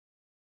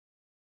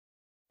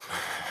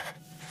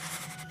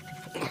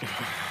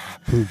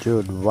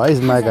Dude, why is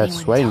my guy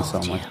sweating so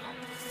much?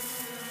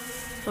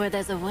 Where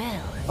there's a will,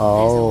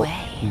 Oh,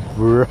 there's a way.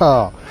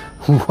 bro,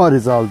 what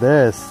is all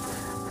this?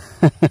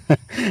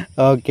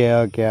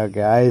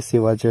 Okay, I see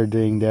what you're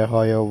doing there,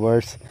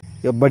 Hoyoverse.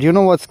 Yeah, but you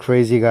know what's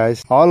crazy,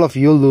 guys? All of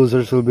you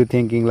losers will be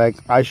thinking like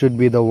I should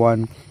be the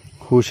one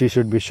who she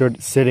should be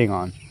sitting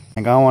on.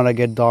 Like I want to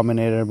get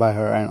dominated by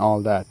her and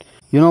all that.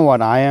 You know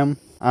what I am?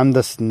 I'm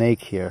the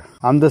snake here.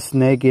 I'm the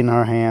snake in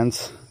her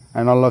hands.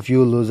 And all of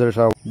you losers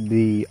are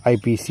the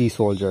IPC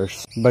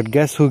soldiers. But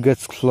guess who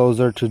gets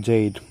closer to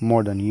Jade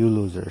more than you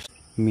losers?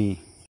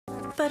 Me.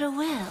 But a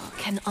will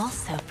can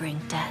also bring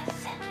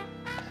death.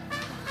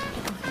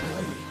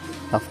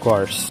 Of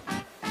course.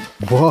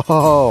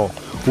 Whoa!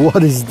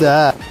 What is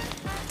that?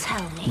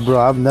 Tell me. Bro,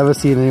 I've never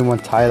seen anyone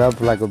tied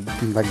up like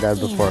that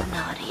before. You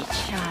naughty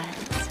child.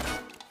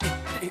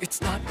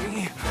 It's not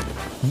me.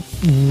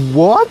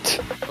 What?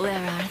 Where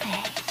are they?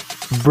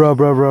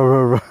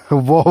 Bro.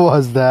 What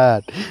was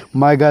that?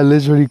 My guy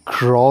literally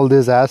crawled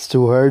his ass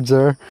towards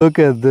her. Look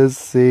at this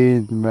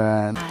scene,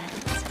 man.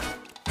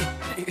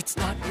 It's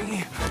not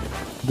me.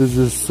 This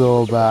is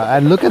so bad.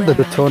 And look at the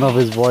tone of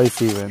his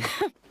voice even.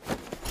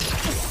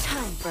 It's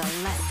time for a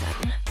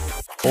lesson.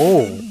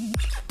 Oh.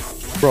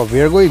 Bro,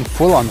 we are going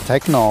full on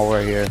techno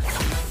over here.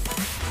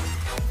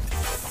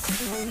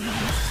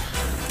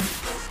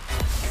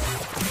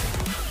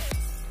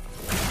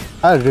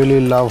 I really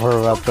love her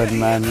weapon,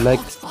 man. Like,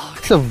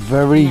 it's a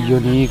very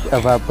unique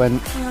weapon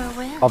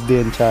of the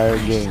entire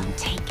game.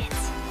 Take it.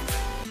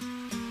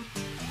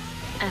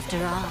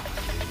 After all,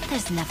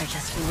 there's never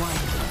just one.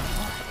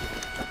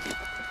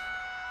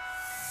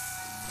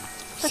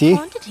 See? The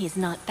quantity's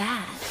not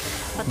bad.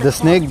 But The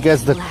snake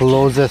gets the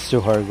closest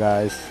to her,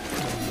 guys.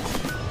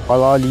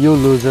 While all you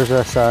losers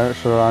are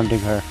surrounding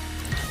her.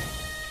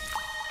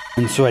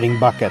 And sweating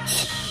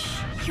buckets.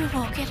 You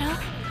woke it up?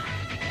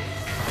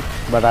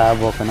 But I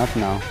have woken up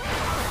now.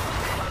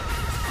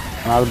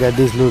 And I'll get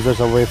these losers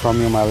away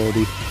from you, my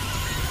lady.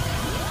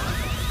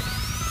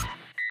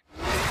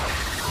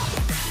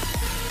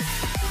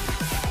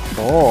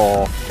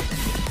 Oh.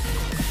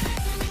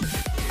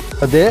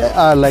 But they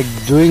are like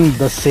doing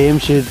the same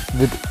shit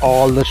with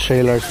all the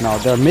trailers now.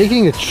 They're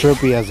making it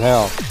trippy as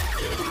hell.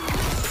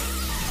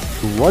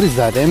 What is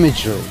that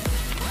imagery?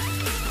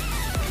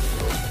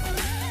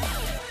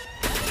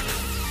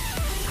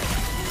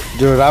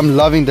 Dude, I'm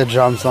loving the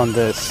jumps on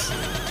this.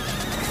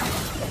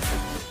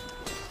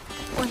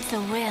 Once a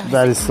will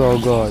That is so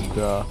good,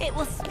 bro. it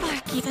will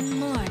spark even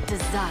more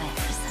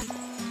desires.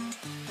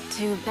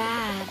 Too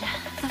bad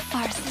the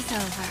farce is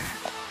over.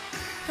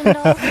 And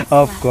all that's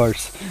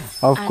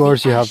Of left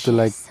course you have to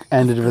like ashes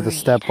end it of with a greed.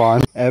 step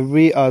on.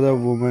 Every other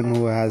woman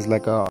who has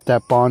like a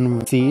step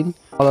on scene,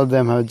 all of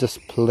them have just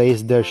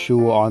placed their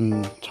shoe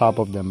on top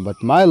of them, but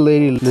my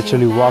lady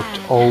literally Too walked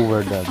bad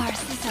over the them.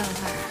 farce is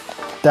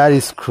over. That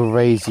is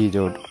crazy,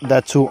 dude.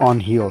 That too on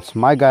heels.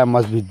 My guy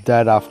must be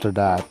dead after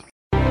that.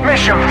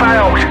 Mission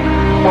failed.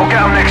 We'll get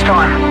them next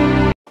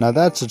time. Now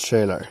that's a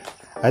trailer.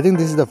 I think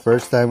this is the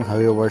first time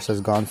Hoyoverse has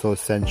gone so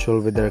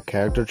sensual with their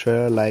character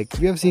trailer. Like,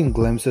 we have seen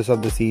glimpses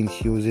of the scenes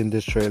used in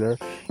this trailer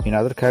in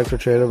other character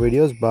trailer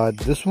videos, but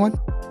this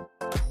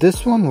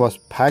one was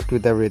packed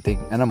with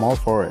everything, and I'm all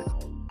for it.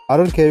 I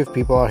don't care if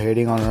people are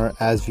hating on her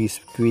as we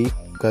speak,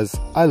 because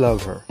I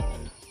love her.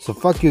 So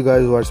fuck you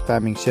guys who are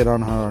spamming shit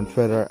on her on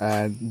Twitter,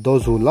 and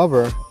those who love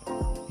her,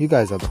 you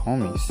guys are the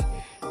homies.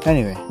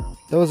 Anyway,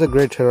 that was a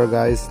great trailer,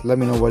 guys. Let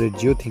me know what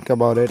did you think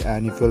about it,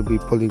 and if you'll be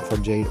pulling for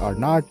Jade or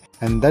not.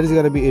 And that is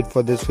gonna be it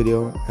for this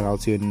video, and I'll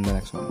see you in the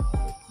next one.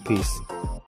 Peace.